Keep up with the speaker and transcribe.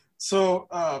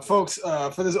Folks,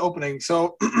 for this opening,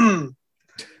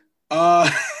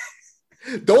 uh,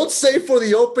 Don't say for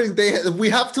the opening. We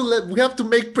have to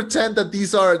make pretend that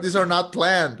these are not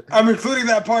planned. I'm including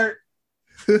that part.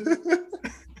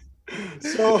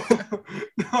 So,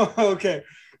 okay.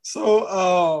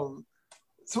 So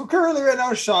currently right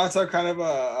now, shots are kind of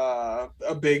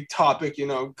a big topic.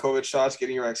 COVID shots,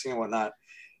 getting your vaccine and whatnot.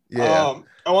 Yeah.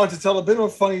 I want to tell a bit of a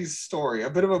funny story, a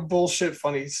bit of a bullshit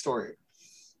funny story.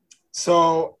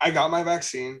 So I got my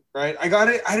vaccine, right? I got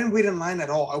it. I didn't wait in line at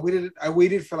all. I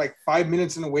waited for like 5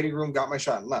 minutes in the waiting room, got my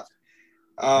shot and left.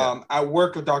 At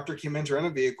work, a doctor came in to rent a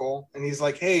vehicle and he's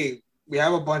like, hey, we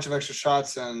have a bunch of extra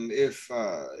shots. And if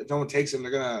no one takes them,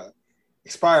 they're going to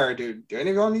expire. Do any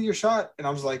of y'all need your shot? And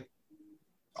I was like,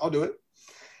 I'll do it.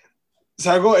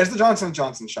 So I go, it's the Johnson &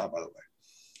 Johnson shot, by the way.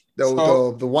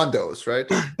 The one dose, right?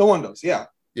 The one dose, yeah.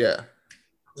 Yeah.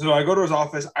 So I go to his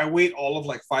office. I wait all of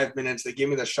like 5 minutes. They give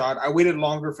me the shot. I waited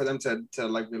longer for them to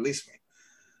like release me.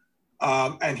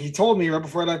 And he told me right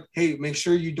before that, hey, make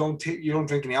sure you don't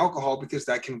drink any alcohol because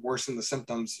that can worsen the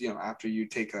symptoms. After you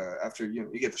get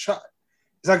the shot.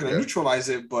 It's not going to neutralize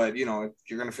it, but you're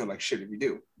going to feel like shit if you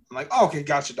do. I'm like, oh, okay,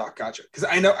 gotcha, doc, gotcha. Because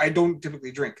I know I don't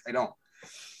typically drink. I don't.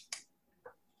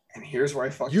 And here's where I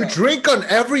fucked up. You drink on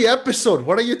every episode.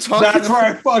 What are you talking about? That's where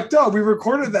I fucked up. We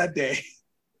recorded that day.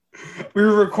 We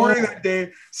were recording that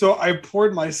day. So I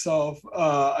poured myself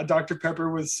a Dr. Pepper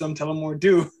with some Tullamore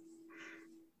Dew.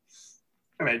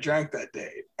 And I drank that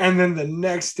day. And then the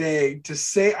next day, to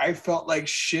say I felt like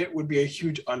shit would be a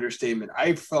huge understatement.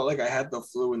 I felt like I had the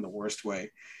flu in the worst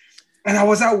way. And I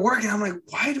was at work and I'm like,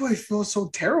 why do I feel so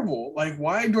terrible? Like,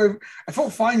 I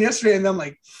felt fine yesterday. And then I'm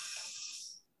like,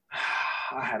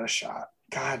 I had a shot.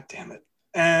 God damn it.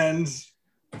 And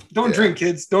don't drink,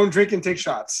 kids. Don't drink and take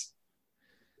shots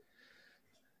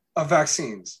of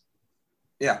vaccines.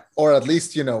 Yeah. Or at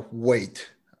least, wait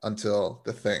until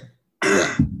the thing.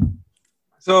 Yeah.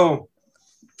 So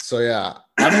yeah,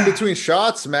 I'm in between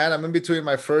shots, man. I'm in between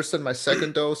my first and my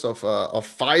second dose of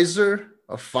Pfizer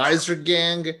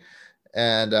gang.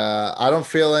 And I don't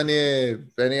feel any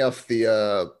of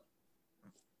the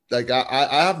I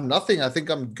have nothing. I think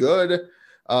I'm good.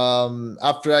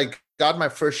 After I got my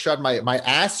first shot, my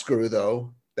ass grew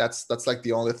though. That's like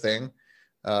the only thing.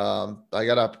 I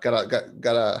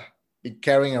gotta be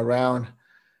carrying around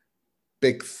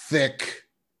big, thick,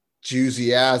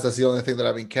 juicy ass. That's the only thing that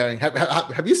I've been carrying.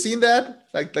 Have you seen that?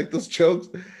 Like those jokes?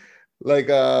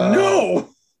 No.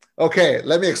 Okay,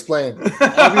 let me explain.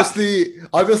 Obviously,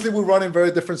 we run in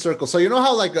very different circles. So you know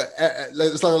how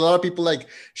there's a lot of people like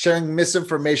sharing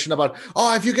misinformation about,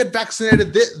 oh, if you get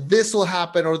vaccinated, this will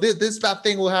happen, or this bad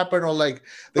thing will happen, or like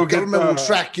the government will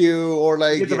track you, or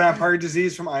like get the vampire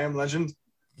disease from I Am Legend.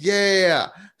 Yeah.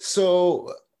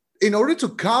 So in order to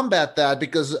combat that,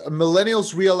 because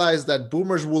millennials realize that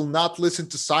boomers will not listen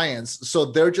to science, so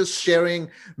they're just sharing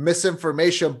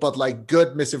misinformation, but like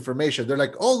good misinformation. They're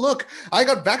like, oh, look, I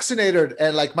got vaccinated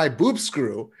and like my boobs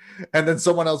grew. And then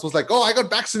someone else was like, oh, I got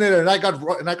vaccinated and I got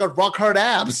rock hard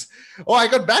abs. Oh, I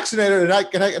got vaccinated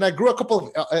and I grew a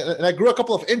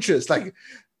couple of inches. Like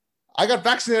I got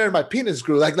vaccinated and my penis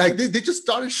grew. Like they just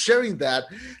started sharing that.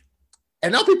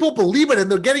 And now people believe it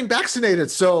and they're getting vaccinated.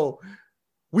 So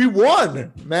we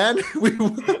won, man.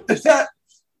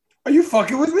 Are you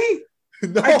fucking with me?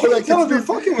 No, I can't tell if you're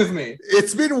fucking with me.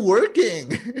 It's been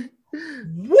working.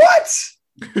 What?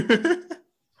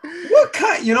 What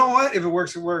kind? You know what? If it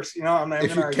works, it works. I'm not.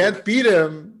 If you can't beat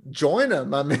him, join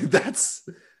him. I mean,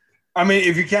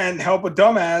 if you can't help a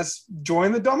dumbass,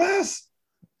 join the dumbass.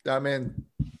 I mean,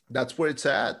 that's where it's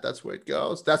at. That's where it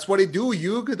goes. That's what it do,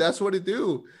 Hugh. That's what it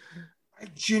do. I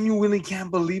genuinely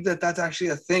can't believe that that's actually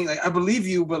a thing. Like, I believe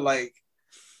you, but like,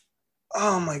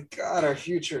 oh my God, our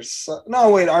future sucks.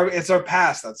 No, wait, it's our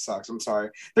past that sucks. I'm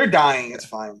sorry. They're dying. It's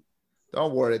fine.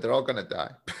 Don't worry. They're all going to die.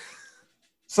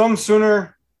 Some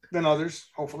sooner than others,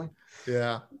 hopefully.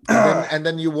 Yeah. And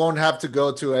then you won't have to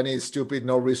go to any stupid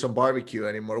no reason barbecue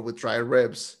anymore with dry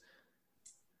ribs.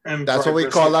 And that's what we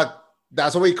call a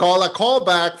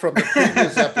callback from the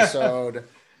previous episode.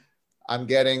 I'm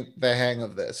getting the hang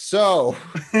of this. So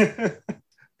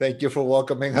thank you for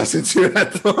welcoming us into your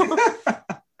headphones.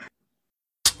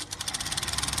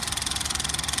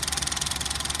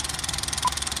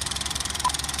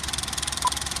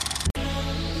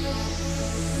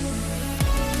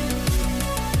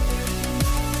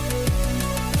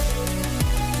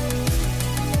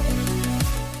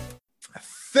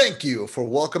 Thank you for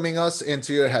welcoming us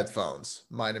into your headphones.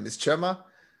 My name is Chema.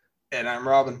 And I'm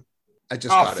Robin. I just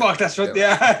got it. Oh, fuck, that's right.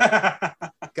 Yeah.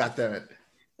 God damn it.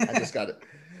 I just got it.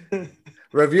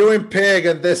 Reviewing Pig,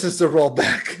 and this is the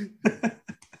rollback.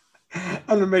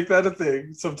 I'm gonna make that a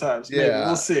thing sometimes. Maybe we'll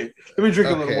Yeah. see. Let me drink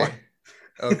a little more.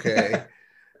 Okay.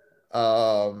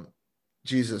 Okay.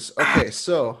 Jesus. Okay,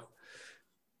 so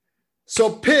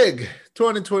Pig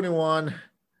 2021.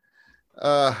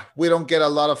 We don't get a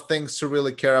lot of things to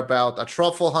really care about. A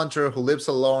truffle hunter who lives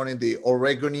alone in the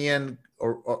Oregonian,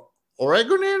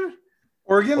 Oregon,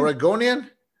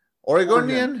 Oregonian,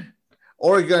 Oregon.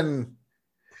 Oregon.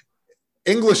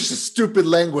 English is a stupid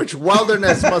language.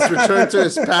 Wilderness must return to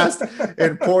his past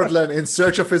in Portland in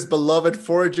search of his beloved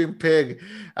foraging pig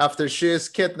after she is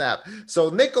kidnapped.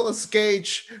 So Nicolas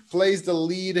Cage plays the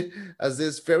lead as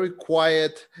this very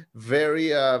quiet, very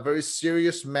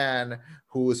serious man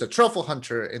who is a truffle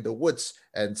hunter in the woods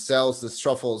and sells the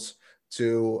truffles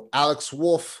to Alex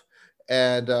Wolff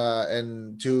and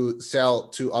to sell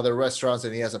to other restaurants.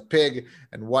 And he has a pig.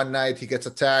 And one night he gets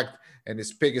attacked and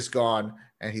his pig is gone.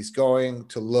 And he's going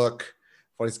to look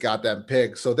for his goddamn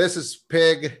pig. So this is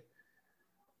Pig,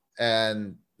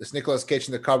 and it's Nicolas Cage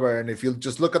in the cover. And if you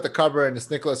just look at the cover, and it's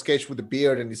Nicolas Cage with the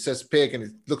beard, and he says Pig, and it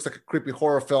looks like a creepy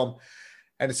horror film.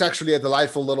 And it's actually a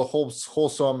delightful little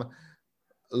wholesome,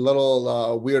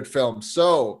 little weird film.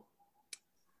 So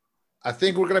I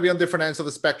think we're gonna be on different ends of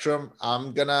the spectrum.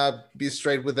 I'm gonna be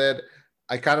straight with it.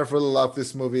 I kind of really love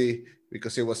this movie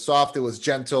because it was soft, it was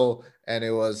gentle, and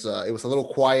it was a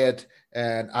little quiet.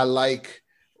 And I like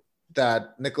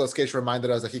that Nicolas Cage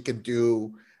reminded us that he can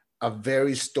do a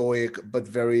very stoic but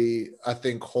very, I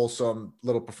think, wholesome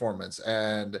little performance.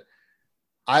 And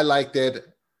I liked it.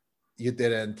 You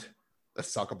didn't.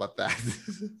 Let's talk about that.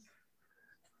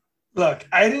 Look,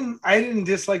 I didn't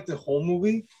dislike the whole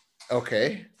movie.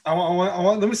 Okay. I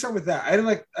want. Let me start with that.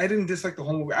 I didn't dislike the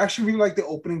whole movie. I actually really liked the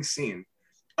opening scene.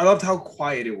 I loved how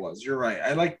quiet it was. You're right.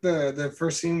 I liked the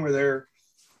first scene where they're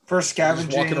first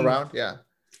scavenging, just walking around. Yeah,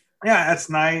 that's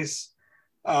nice.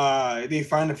 They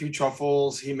find a few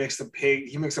truffles. He makes a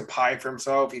pie for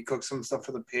himself. He cooks some stuff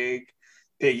for the pig.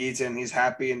 Pig eats it and he's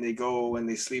happy. And they go and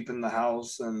they sleep in the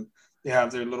house and they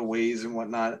have their little ways and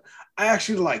whatnot. I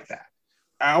actually like that.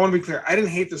 I want to be clear. I don't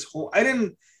hate this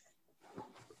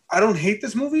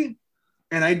movie,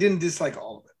 and I didn't dislike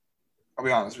all of it. I'll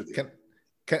be honest with you.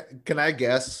 Can I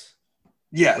guess?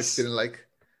 Yes. What you didn't like?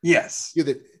 Yes. You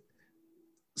did.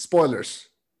 Spoilers.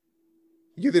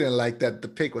 You didn't like that the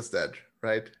pig was dead,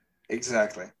 right?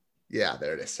 Exactly. Yeah,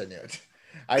 there it is. I knew it.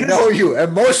 I know you.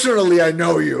 Emotionally, I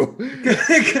know you.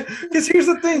 Because here's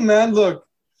the thing, man. Look,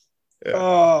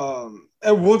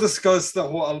 and we'll discuss the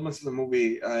whole elements of the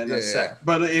movie in a sec.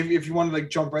 But if you want to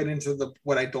jump right into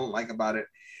what I don't like about it,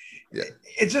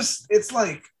 it's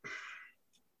like,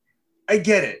 I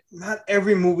get it. Not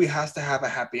every movie has to have a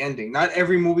happy ending. Not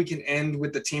every movie can end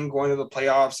with the team going to the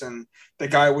playoffs and the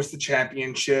guy wins the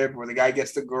championship or the guy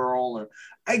gets the girl. Or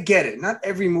I get it. Not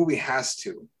every movie has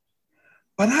to.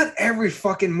 But not every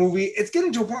fucking movie. It's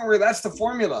getting to a point where that's the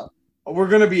formula. We're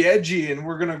going to be edgy and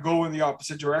we're going to go in the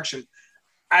opposite direction.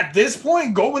 At this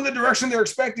point, go in the direction they're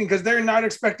expecting because they're not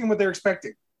expecting what they're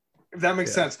expecting. If that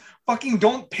makes sense. Fucking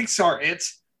don't Pixar it.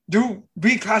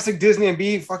 Be classic Disney and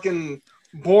be fucking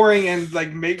boring and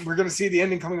we're gonna see the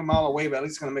ending coming a mile away, but at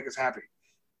least it's gonna make us happy.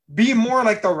 Be more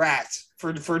like the Rats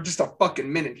for just a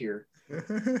fucking minute here,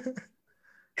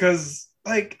 because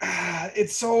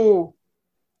it's so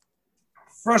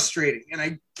frustrating, and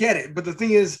I get it. But the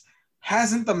thing is,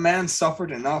 hasn't the man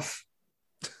suffered enough?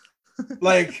 He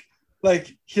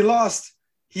lost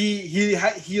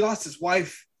his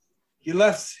wife. He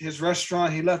left his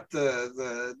restaurant. He left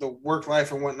the work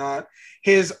life and whatnot.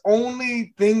 His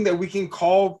only thing that we can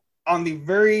call on the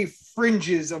very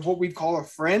fringes of what we call a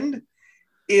friend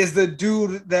is the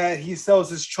dude that he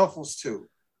sells his truffles to.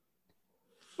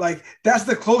 That's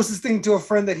the closest thing to a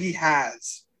friend that he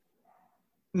has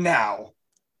now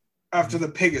after the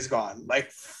pig is gone.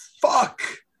 Fuck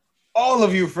all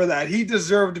of you for that. He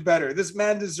deserved better. This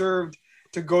man deserved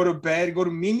to go to bed, go to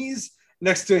Mimi's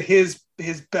next to his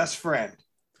best friend.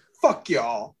 Fuck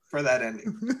y'all for that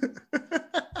ending.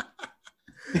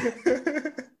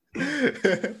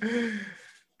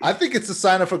 I think it's a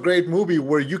sign of a great movie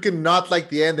where you can not like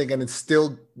the ending and it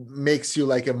still makes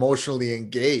you emotionally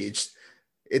engaged.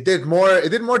 It did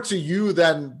more to you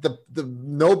than the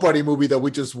Nobody movie that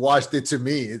we just watched did to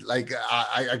me. I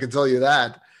can tell you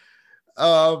that.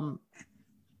 I'm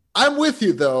with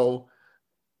you though.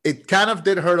 It kind of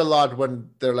did hurt a lot when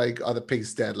they're oh, the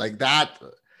pig's dead, that.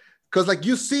 Because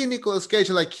you see Nicolas Cage,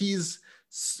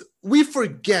 we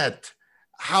forget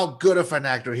how good of an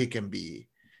actor he can be.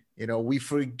 We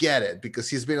forget it because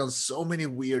he's been on so many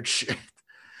weird shit.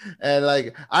 And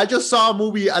like I just saw a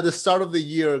movie at the start of the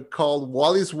year called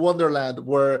Wally's Wonderland,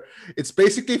 where it's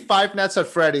basically Five Nights at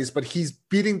Freddy's, but he's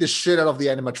beating the shit out of the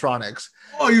animatronics.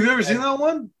 Oh, you've never seen And that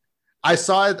one? I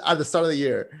saw it at the start of the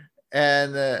year,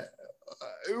 and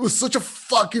it was such a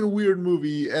fucking weird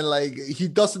movie. And like he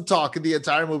doesn't talk in the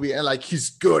entire movie, and like he's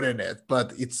good in it,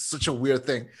 but it's such a weird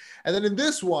thing. And then in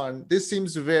this one, this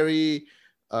seems very.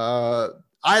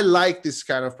 I like this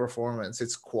kind of performance.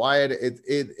 It's quiet.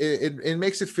 It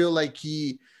makes it feel like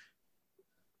he.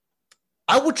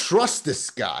 I would trust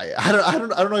this guy. I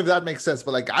don't know if that makes sense,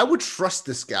 but like I would trust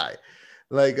this guy.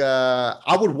 Like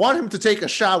I would want him to take a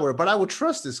shower, but I would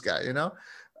trust this guy, you know?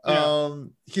 Yeah.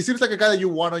 He seems like a guy that you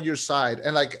want on your side.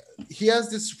 And like he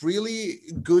has this really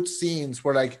good scenes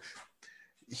where like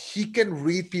he can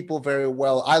read people very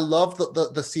well. I love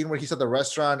the scene where he's at the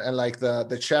restaurant and like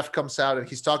the chef comes out and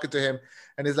he's talking to him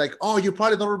and he's like, oh, you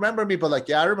probably don't remember me, but like,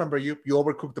 yeah, I remember you. You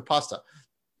overcooked the pasta.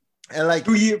 And like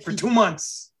For 2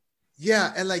 months.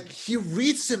 yeah, and like he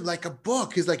reads him like a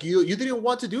book. He's like, you didn't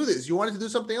want to do this. You wanted to do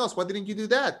something else. Why didn't you do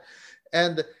that?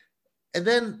 And and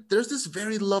then there's this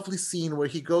very lovely scene where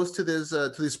he goes to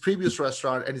this previous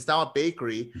restaurant and it's now a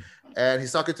bakery, and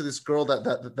he's talking to this girl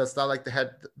that's not like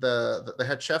the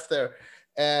head chef there,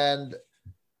 and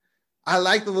I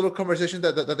like the little conversation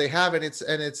that they have, and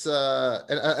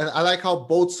and I like how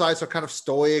both sides are kind of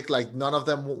stoic, like none of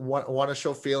them want to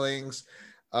show feelings.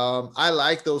 I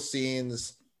like those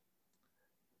scenes.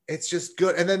 It's just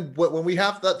good. And then when we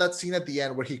have that scene at the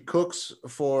end where he cooks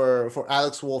for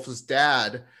Alex Wolff's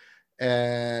dad,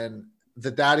 and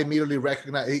the dad immediately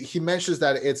recognizes, he mentions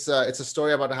that it's a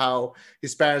story about how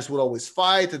his parents would always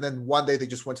fight, and then one day they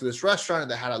just went to this restaurant and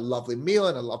they had a lovely meal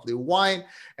and a lovely wine,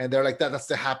 and they're like that's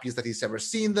the happiest that he's ever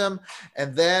seen them.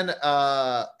 And then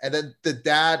the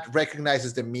dad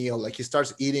recognizes the meal, like he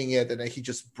starts eating it and then he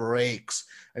just breaks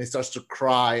and he starts to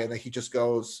cry, and then he just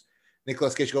goes,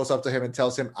 Nicolas Cage goes up to him and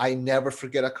tells him, I never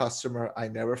forget a customer. I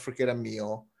never forget a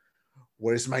meal.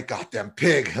 Where's my goddamn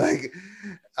pig?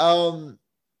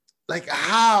 Like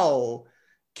how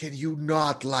can you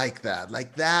not like that?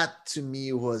 Like that to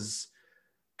me was,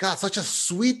 God, such a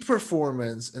sweet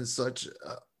performance and such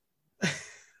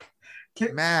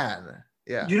man.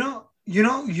 Yeah.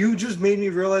 You just made me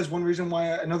realize another reason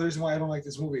why I don't like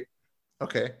this movie.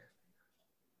 Okay.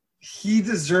 He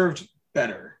deserved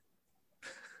better.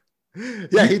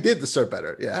 Yeah, he did deserve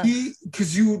better. Yeah.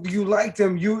 Because you liked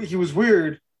him. He was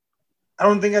weird. I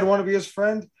don't think I'd want to be his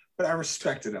friend, but I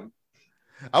respected him.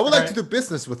 I would like to do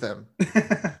business with him.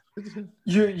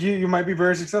 You might be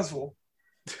very successful.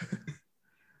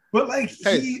 But like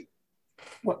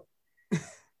what?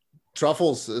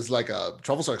 Truffles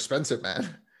are expensive,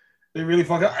 man. They really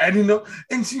fuck up. I didn't know.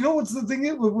 And so you know what's the thing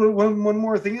is? One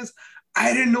more thing is,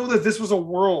 I didn't know that this was a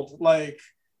world like,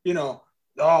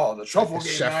 the truffle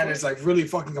game, man, is like really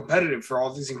fucking competitive for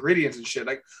all these ingredients and shit.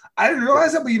 Like, I didn't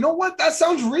realize that, but you know what? That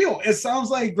sounds real. It sounds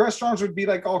like restaurants would be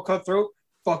like all cutthroat.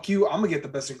 Fuck you, I'm gonna get the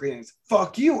best ingredients.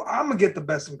 Fuck you, I'm gonna get the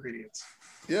best ingredients.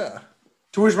 Yeah.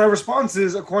 To which my response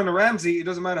is, according to Ramsey, it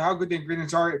doesn't matter how good the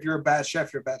ingredients are. If you're a bad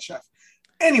chef, you're a bad chef.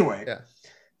 Anyway, yeah.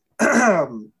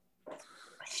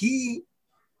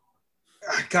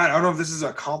 God, I don't know if this is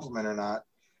a compliment or not.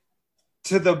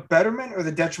 To the betterment or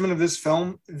the detriment of this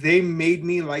film, they made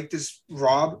me like this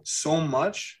Rob so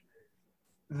much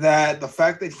that the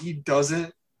fact that he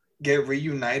doesn't get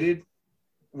reunited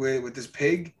with this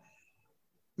pig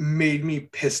made me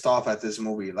pissed off at this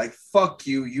movie. Like, fuck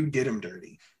you, you did him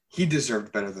dirty. He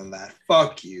deserved better than that.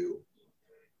 Fuck you.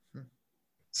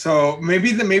 So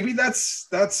maybe that's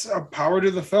a power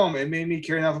to the film. It made me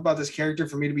care enough about this character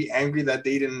for me to be angry that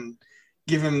they didn't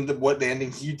give him what the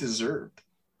ending he deserved.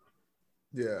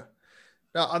 Yeah.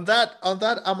 Now on that,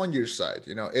 I'm on your side.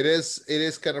 It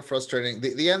is kind of frustrating.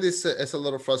 The end is a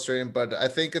little frustrating, but I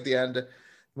think at the end, the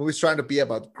movie's trying to be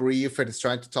about grief and it's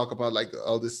trying to talk about like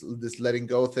all this letting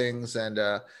go things. And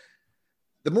the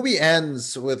movie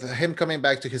ends with him coming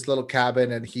back to his little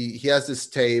cabin, and he has this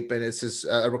tape, and it's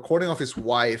a recording of his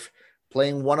wife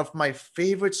playing one of my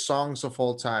favorite songs of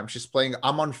all time. She's playing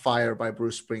 "I'm on Fire" by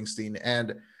Bruce Springsteen,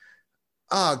 and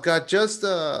God, just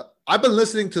I've been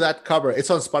listening to that cover.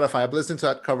 It's on Spotify. I've listened to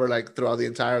that cover like throughout the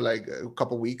entire like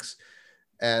couple weeks,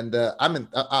 and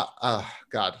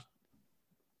God,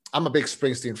 I'm a big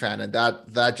Springsteen fan, and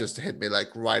that just hit me like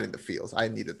right in the feels. I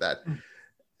needed that,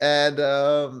 and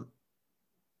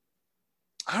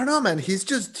I don't know, man.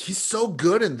 He's so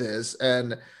good in this,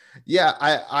 and yeah,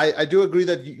 I do agree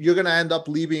that you're gonna end up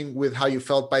leaving with how you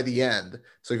felt by the end.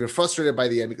 So if you're frustrated by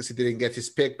the end because he didn't get his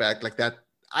pick back like that,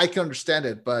 I can understand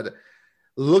it, but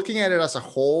looking at it as a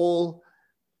whole,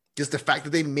 just the fact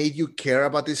that they made you care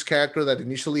about this character that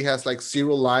initially has like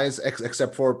zero lines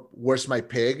except for "Where's my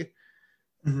pig,"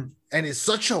 and it's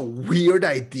such a weird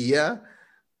idea.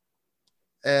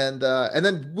 And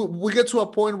then we get to a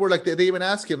point where like they even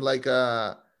ask him like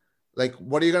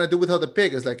what are you gonna do without the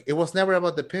pig? It's like it was never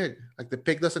about the pig. Like the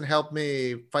pig doesn't help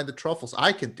me find the truffles.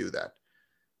 I can do that.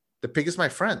 The pig is my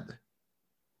friend.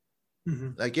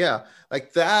 Like yeah,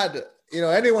 like that.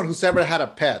 Anyone who's ever had a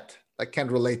pet like can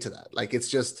relate to that. Like it's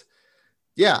just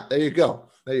yeah. There you go.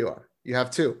 There you are. You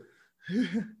have two.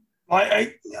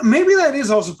 I maybe that is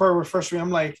also part of what frustrates me.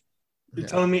 I'm like, you're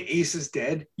telling me Ace is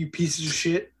dead, you pieces of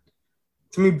shit.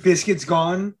 To me, Biscuit's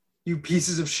gone, you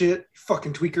pieces of shit,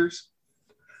 fucking tweakers.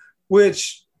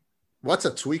 Which, what's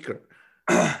a tweaker?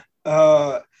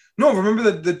 No, remember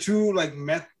the two like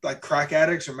meth like crack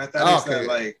addicts or meth addicts that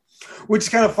like, which is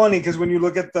kind of funny because when you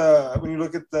look at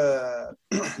the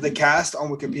the cast on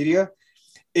Wikipedia,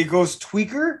 it goes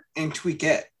tweaker and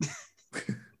tweakette.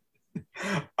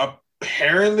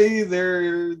 Apparently,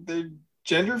 they're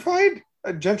gentrified.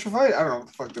 I don't know what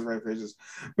the fuck the right phrase is,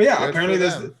 but yeah, apparently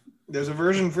there's a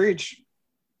version for each.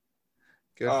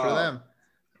 Good for them.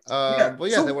 But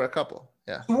yeah, there were a couple.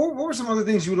 Yeah. So what were some other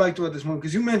things you liked about this movie?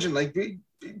 Because you mentioned like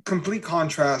complete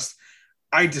contrast.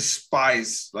 I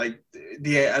despise like at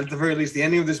the very least the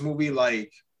ending of this movie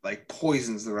like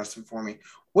poisons the rest of it for me.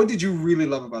 What did you really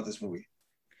love about this movie?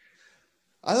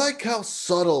 I like how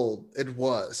subtle it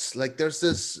was. Like there's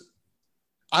this.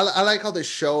 I like how they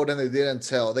showed and they didn't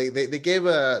tell. They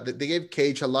gave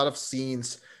Cage a lot of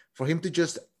scenes for him to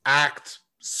just act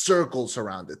circles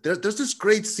around it. There's this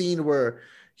great scene where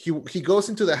he goes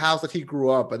into the house that he grew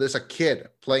up, and there's a kid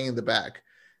playing in the back,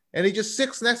 and he just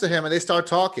sits next to him and they start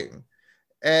talking.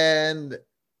 And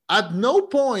at no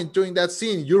point during that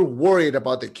scene you're worried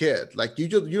about the kid. Like you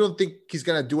don't think he's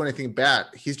gonna do anything bad.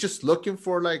 He's just looking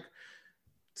for like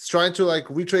trying to like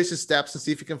retrace his steps and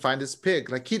see if he can find his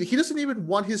pig. Like he doesn't even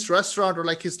want his restaurant or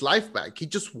like his life back. He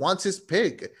just wants his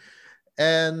pig.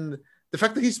 And the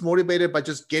fact that he's motivated by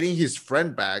just getting his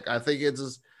friend back, I think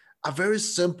it's a very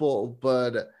simple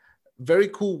but very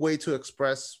cool way to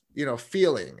express,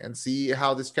 feeling and see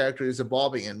how this character is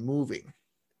evolving and moving.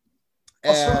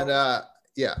 And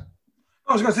yeah.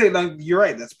 I was gonna say, like, you're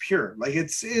right, that's pure. Like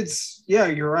it's yeah,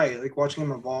 you're right. Like watching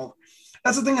him evolve.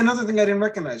 That's the thing. Another thing I didn't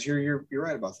recognize. You're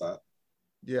right about that.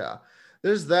 Yeah,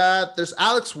 there's that. There's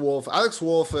Alex Wolff. Alex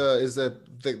Wolff is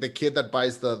the kid that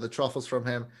buys the truffles from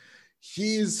him.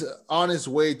 He's on his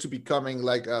way to becoming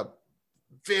like a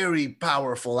very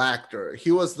powerful actor.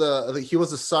 He was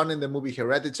the son in the movie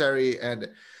Hereditary, and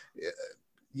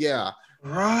yeah.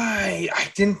 Right.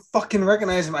 I didn't fucking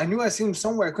recognize him. I knew I seen him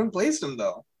somewhere. I couldn't place him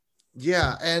though.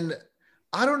 Yeah, and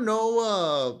I don't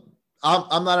know.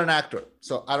 I'm not an actor,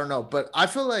 so I don't know. But I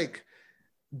feel like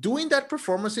doing that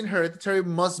performance in Hereditary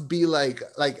must be like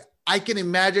I can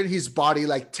imagine his body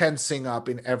like tensing up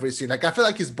in every scene. Like I feel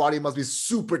like his body must be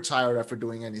super tired after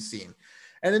doing any scene.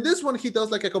 And in this one, he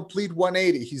does like a complete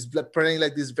 180. He's playing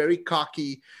like this very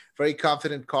cocky, very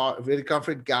confident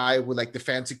guy with like the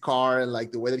fancy car and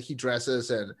like the way that he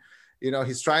dresses, and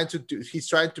he's trying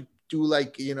to do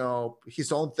like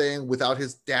his own thing without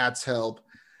his dad's help.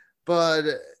 But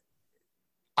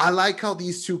I like how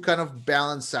these two kind of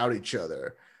balance out each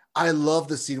other. I love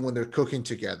the scene when they're cooking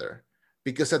together,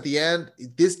 because at the end,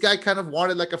 this guy kind of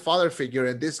wanted like a father figure,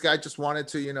 and this guy just wanted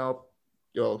to,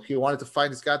 he wanted to find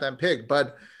his goddamn pig.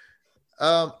 But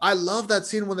I love that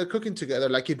scene when they're cooking together.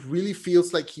 Like it really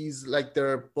feels like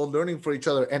they're both learning for each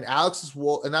other. And Alex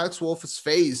Wolff's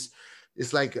face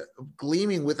is like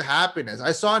gleaming with happiness.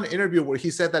 I saw an interview where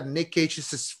he said that Nick Cage is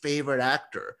his favorite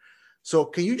actor. So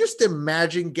can you just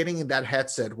imagine getting in that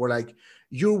headset where like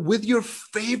you're with your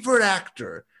favorite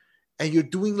actor and you're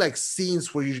doing like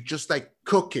scenes where you're just like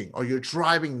cooking or you're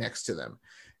driving next to them,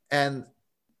 and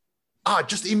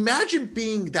just imagine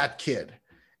being that kid.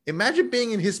 Imagine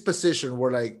being in his position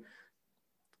where like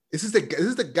this is the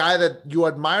guy that you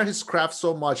admire his craft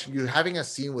so much, and you're having a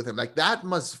scene with him. Like that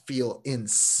must feel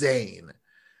insane.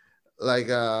 Like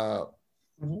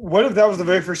what if that was the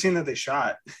very first scene that they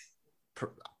shot?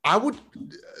 I would,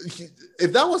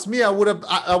 if that was me, I would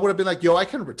have been like, yo, I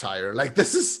can retire. Like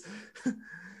this is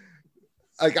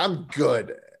like, I'm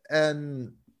good.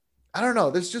 And I don't know,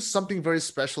 there's just something very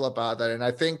special about that. And I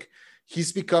think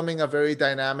he's becoming a very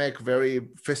dynamic, very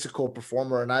physical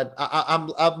performer. And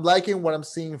I'm liking what I'm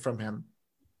seeing from him.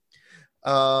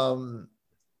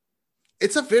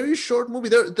 It's a very short movie.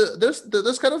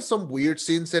 There's kind of some weird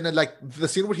scenes in it, like the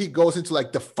scene where he goes into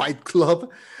like the Fight Club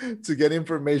to get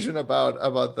information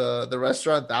about the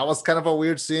restaurant. That was kind of a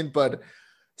weird scene, but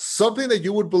something that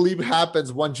you would believe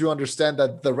happens once you understand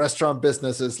that the restaurant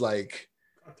business is like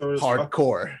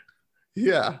hardcore.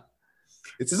 Yeah.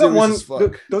 It's Is that serious one? as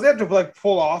fuck. Don't they have to like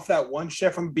pull off that one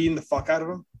chef from beating the fuck out of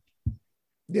him?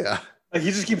 Yeah. Like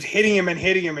he just keeps hitting him and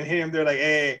hitting him and hitting him. They're like,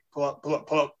 hey, pull up, pull up,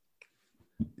 pull up.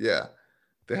 Yeah.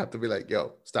 They have to be like,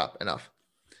 yo, stop, enough.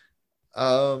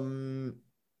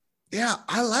 Yeah,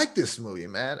 I like this movie,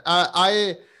 man.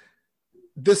 I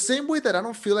the same way that I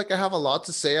don't feel like I have a lot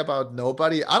to say about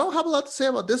Nobody, I don't have a lot to say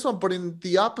about this one, but in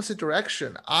the opposite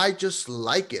direction. I just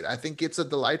like it. I think it's a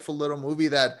delightful little movie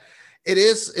that it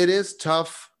is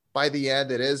tough by the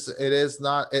end. It's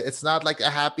not like a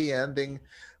happy ending,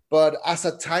 but as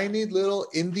a tiny little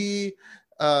indie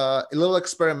a little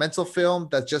experimental film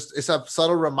that just is a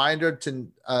subtle reminder to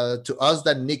us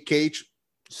that Nick Cage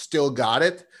still got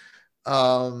it.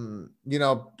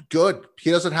 Good.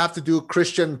 He doesn't have to do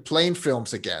Christian plane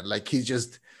films again. Like he's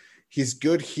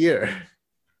good here.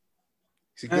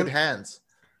 He's in good hands.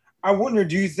 I wonder,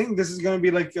 do you think this is going to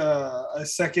be like a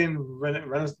second?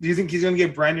 Do you think he's going to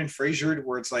get Brandon Fraser,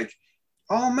 where it's like,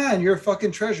 oh man, you're a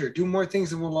fucking treasure. Do more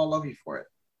things and we'll all love you for it.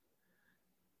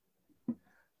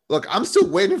 Look, I'm still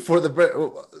waiting for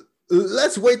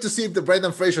let's wait to see if the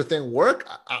Brandon Fraser thing work.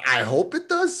 I hope it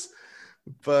does.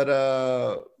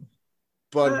 But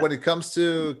when it comes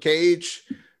to Cage,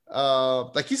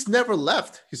 like he's never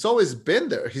left. He's always been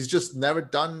there. He's just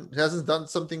hasn't done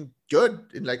something good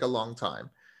in like a long time.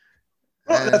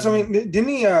 Well, that's what I mean. Didn't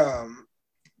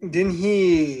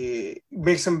he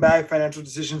make some bad financial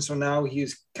decisions? So now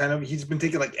he's been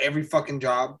taking like every fucking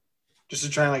job just to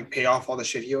try and like pay off all the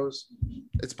shit he owes.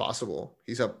 It's possible.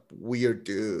 He's a weird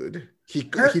dude. He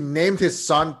named his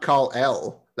son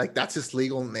Kal-El. Like that's his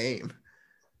legal name.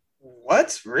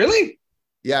 What? Really?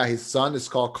 Yeah, his son is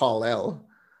called Kal-El.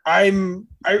 I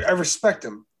respect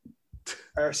him.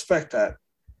 I respect that.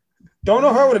 Don't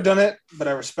know how I would have done it, but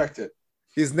I respect it.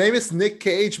 His name is Nick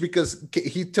Cage because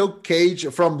he took Cage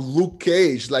from Luke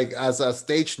Cage, like as a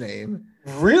stage name.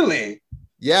 Really?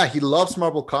 Yeah, he loves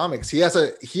Marvel Comics. He has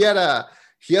a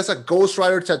Ghost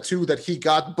Rider tattoo that he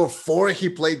got before he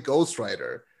played Ghost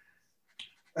Rider.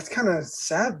 That's kind of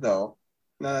sad, though.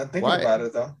 Now thinking Why? about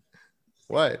it, though.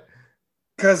 Why?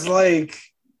 Because like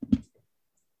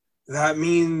that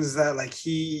means that like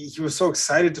he was so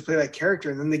excited to play that character,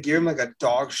 and then they gave him like a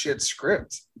dog shit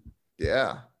script.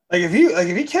 Yeah. Like if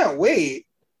he can't wait,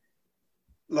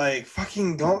 like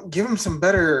fucking don't give him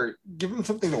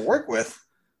something to work with.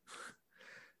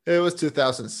 It was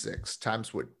 2006.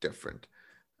 Times were different.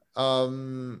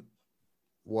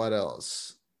 What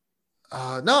else?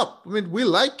 No, I mean we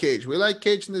like Cage. We like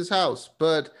Cage in this house,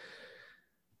 but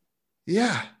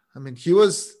yeah, I mean he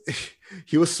was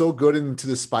so good into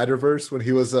the Spider-Verse when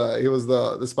he was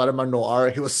the Spider-Man Noir.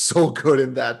 He was so good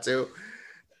in that too.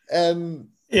 And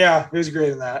yeah, he was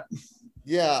great in that.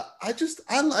 Yeah, I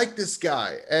like this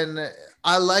guy and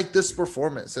I like this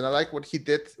performance and I like what he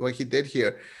did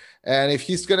here. And if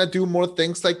he's gonna do more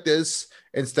things like this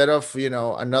instead of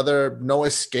another No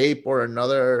Escape or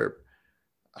another,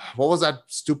 what was that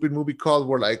stupid movie called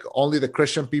where like only the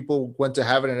Christian people went to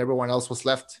heaven and everyone else was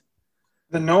left?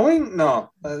 The Knowing?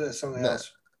 No, that's something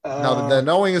else. No, the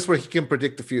Knowing is where he can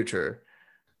predict the future.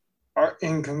 Our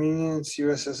Inconvenience,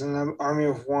 USS Army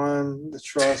of One, The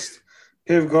Trust,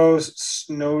 Pit of Ghosts,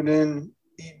 Snowden,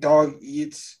 Eat Dog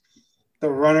Eats, The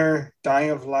Runner,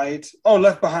 Dying of Light. Oh,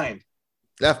 Left Behind.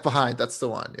 Left Behind, that's the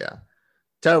one. Yeah,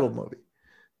 terrible movie.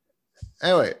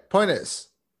 Anyway, point is,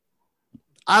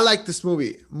 I like this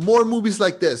movie. More movies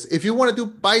like this. If you want to do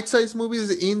bite-sized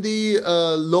movies, indie,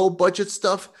 low-budget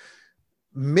stuff,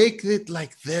 make it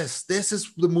like this. This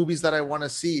is the movies that I want to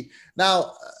see.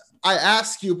 Now, I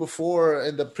asked you before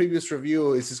in the previous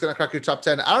review, is this going to crack your top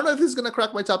 10? I don't know if it's going to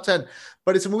crack my top 10,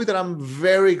 but it's a movie that I'm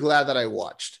very glad that I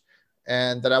watched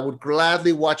and that I would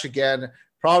gladly watch again.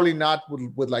 Probably not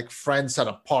with like friends at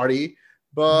a party,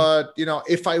 but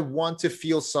if I want to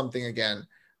feel something again,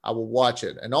 I will watch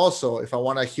it. And also, if I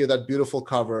want to hear that beautiful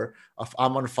cover of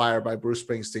I'm on Fire by Bruce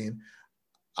Springsteen,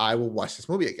 I will watch this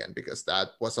movie again because that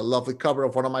was a lovely cover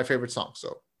of one of my favorite songs.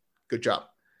 So good job.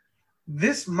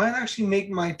 This might actually make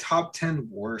my top 10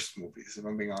 worst movies, if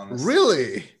I'm being honest.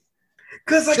 Really?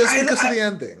 Because like, because of the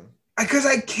ending. Because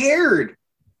I cared.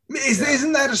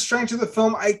 Isn't that a strength of the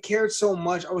film? I cared so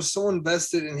much. I was so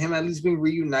invested in him at least being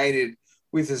reunited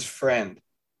with his friend.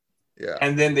 Yeah.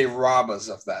 And then they rob us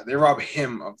of that. They rob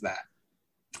him of that.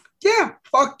 Yeah,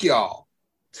 fuck y'all.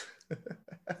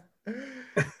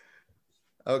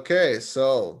 Okay,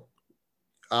 so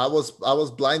I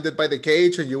was blinded by the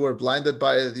Cage and you were blinded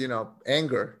by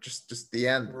anger. Just the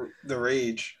end. The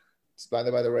rage. It's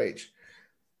blinded by the rage.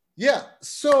 Yeah.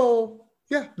 So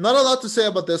Yeah, not a lot to say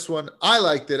about this one. I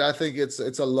liked it. I think it's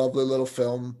a lovely little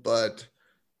film, but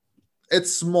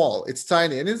it's small, it's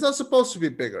tiny, and it's not supposed to be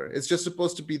bigger. It's just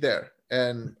supposed to be there,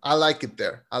 and I like it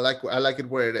there. I like it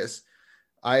where it is.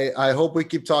 I hope we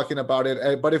keep talking about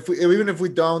it. But even if we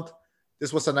don't,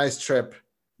 this was a nice trip.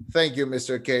 Thank you,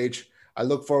 Mr. Cage. I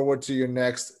look forward to your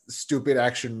next stupid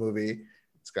action movie.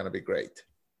 It's gonna be great.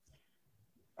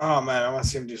 Oh man, I want to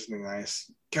see him do something nice.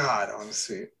 God, I want to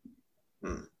see it.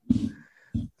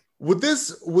 Would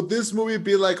this movie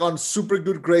be like on super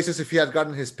good graces if he had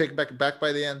gotten his pick back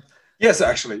by the end? Yes,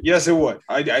 actually, yes, it would.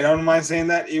 I don't mind saying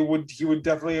that. It would. He would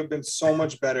definitely have been so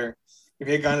much better if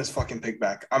he had gotten his fucking pick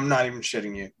back. I'm not even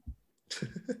shitting you.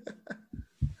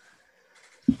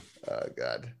 Oh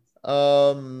God.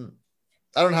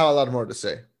 I don't have a lot more to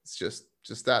say. It's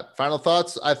just that. Final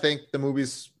thoughts. I think the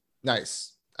movie's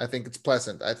nice. I think it's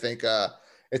pleasant. I think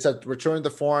it's a return to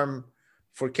form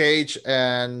for Cage,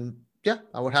 and yeah,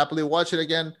 I would happily watch it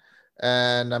again.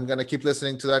 And I'm gonna keep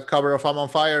listening to that cover of "I'm on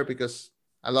Fire" because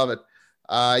I love it.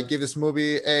 I give this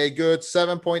movie a good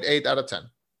 7.8 out of 10.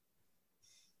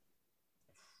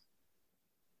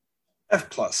 F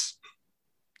plus.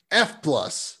 F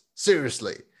plus.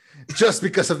 Seriously, just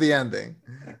because of the ending.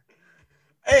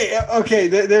 Hey, okay.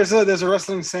 There's a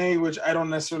wrestling saying which I don't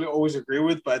necessarily always agree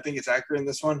with, but I think it's accurate in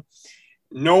this one.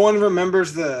 No one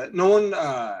remembers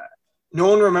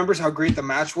how great the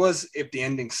match was if the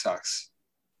ending sucks.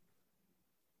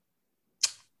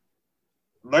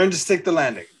 Learn to stick the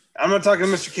landing. I'm not talking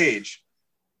to Mr. Cage,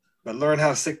 but learn how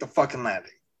to stick the fucking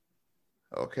landing.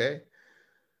 Okay.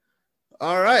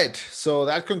 All right. So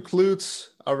that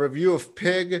concludes our review of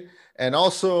Pig, and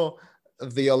also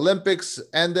the Olympics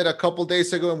ended a couple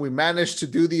days ago, and we managed to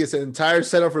do this entire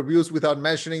set of reviews without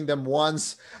mentioning them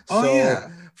once. Oh, so yeah.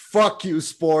 Fuck you,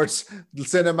 sports,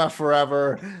 cinema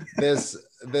forever. This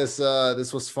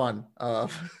was fun.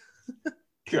 God.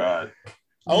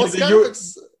 I was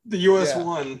the US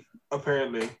won,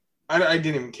 apparently. I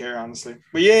didn't even care, honestly.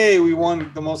 But yay, we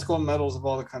won the most gold medals of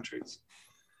all the countries.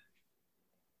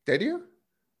 Did you?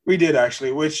 We did,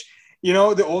 actually, which, you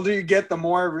know, the older you get, the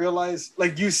more I realize,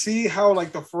 like, you see how,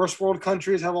 like, the first world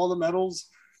countries have all the medals,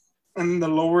 and the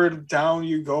lower down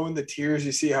you go in the tiers,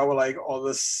 you see how, like, all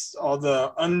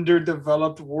the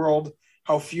underdeveloped world,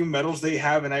 how few medals they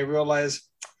have, and I realize,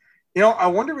 you know, I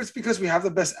wonder if it's because we have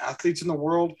the best athletes in the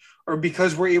world, or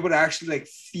because we're able to actually, like,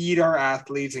 feed our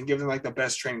athletes and give them, like, the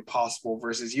best training possible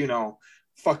versus, you know,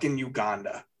 fucking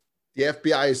Uganda. The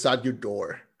FBI is at your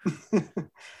door.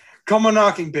 Come on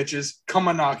knocking, bitches. Come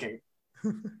on knocking.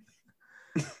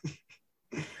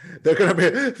 They're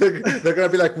gonna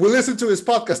be like, we listen to his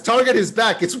podcast. Target his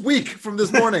back. It's weak from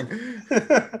this morning.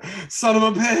 Son of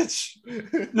a bitch.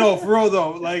 No, for real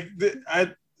though. Like,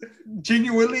 I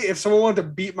genuinely, if someone wanted to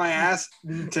beat my ass,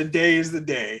 today is the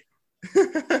day.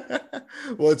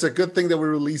 Well, it's a good thing that we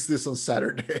released this on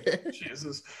Saturday.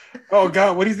 Jesus. Oh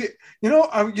God, what do you think?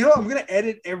 I'm gonna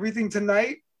edit everything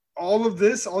tonight. All of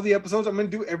this, all the episodes, I'm gonna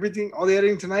do everything, all the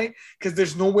editing tonight, because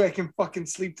there's no way I can fucking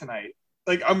sleep tonight.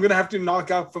 Like, I'm gonna have to knock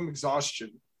out from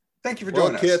exhaustion. Thank you for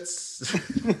joining us.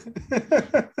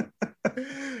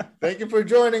 Thank you for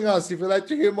joining us. If you'd like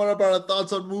to hear more about our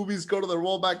thoughts on movies, go to the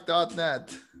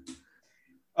rollback.net.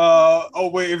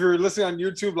 Wait, if you're listening on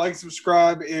YouTube, like,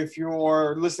 subscribe. If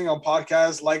you're listening on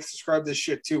podcasts, like, subscribe this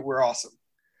shit too. We're awesome.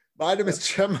 My name is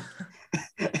Chema.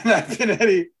 And I've been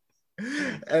Eddie.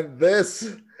 And this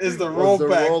is the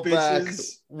rollback,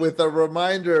 bitches. With a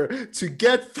reminder to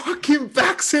get fucking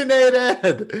vaccinated.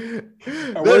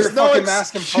 There's no fucking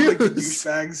mask in public,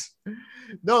 douchebags.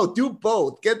 No, do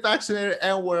both. Get vaccinated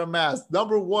and wear a mask.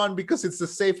 Number one, because it's the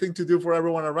safe thing to do for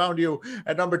everyone around you.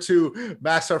 And number two,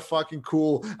 masks are fucking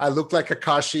cool. I look like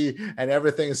Kakashi and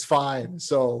everything is fine.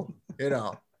 So,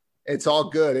 it's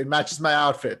all good. It matches my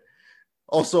outfit.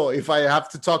 Also, if I have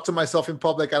to talk to myself in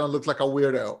public, I don't look like a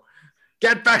weirdo.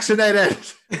 Get vaccinated.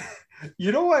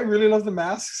 You know why I really love the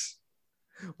masks?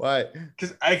 Why?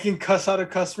 Because I can cuss out a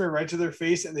customer right to their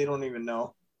face and they don't even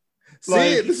know.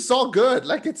 See, this is all good.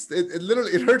 Like, it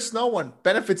literally, it hurts no one.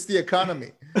 Benefits the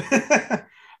economy.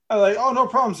 I'm like, oh, no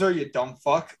problem, sir, you dumb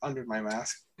fuck, under my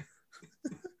mask.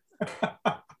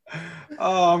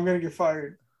 Oh, I'm going to get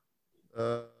fired.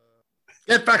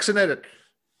 Get vaccinated.